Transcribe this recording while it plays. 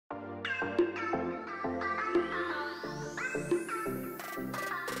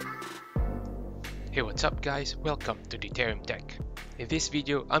Hey, what's up guys? Welcome to Deuterium Tech. In this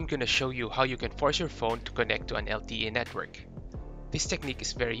video, I'm gonna show you how you can force your phone to connect to an LTE network. This technique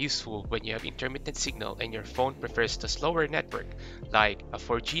is very useful when you have intermittent signal and your phone prefers the slower network, like a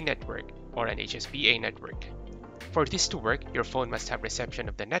 4G network or an HSBA network. For this to work, your phone must have reception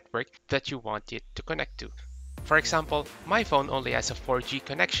of the network that you want it to connect to. For example, my phone only has a 4G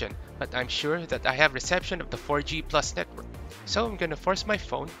connection, but I'm sure that I have reception of the 4G plus network. So I'm gonna force my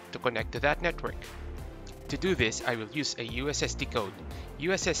phone to connect to that network. To do this, I will use a USSD code.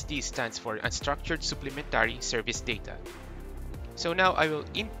 USSD stands for Unstructured Supplementary Service Data. So now I will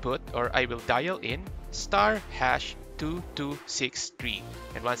dial in *#2263,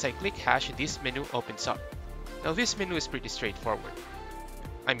 and once I click hash, this menu opens up. Now this menu is pretty straightforward.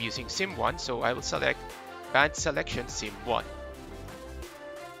 I'm using SIM1, so I will select Band Selection SIM1.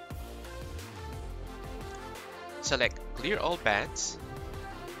 Select Clear All Bands,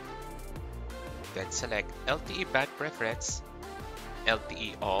 then select LTE Band Preference,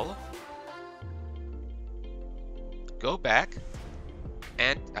 LTE All, go back,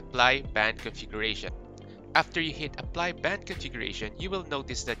 and apply band configuration. After you hit apply band configuration, you will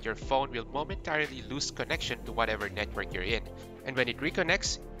notice that your phone will momentarily lose connection to whatever network you're in. And when it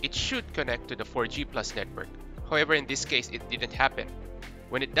reconnects, it should connect to the 4G plus network. However, in this case, it didn't happen.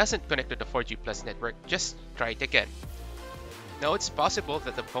 When it doesn't connect to the 4G plus network, just try it again. Now it's possible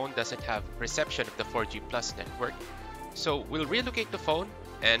that the phone doesn't have reception of the 4G plus network, so we'll relocate the phone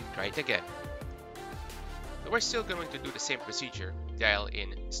and try it again. We're still going to do the same procedure. Dial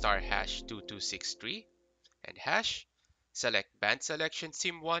in *#2263 and hash, select band selection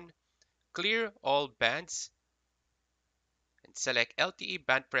SIM1, clear all bands, and select LTE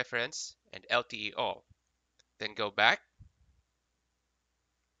band preference and LTE all. Then go back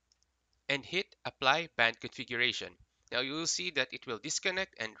and hit apply band configuration. Now you will see that it will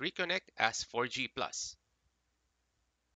disconnect and reconnect as 4G plus.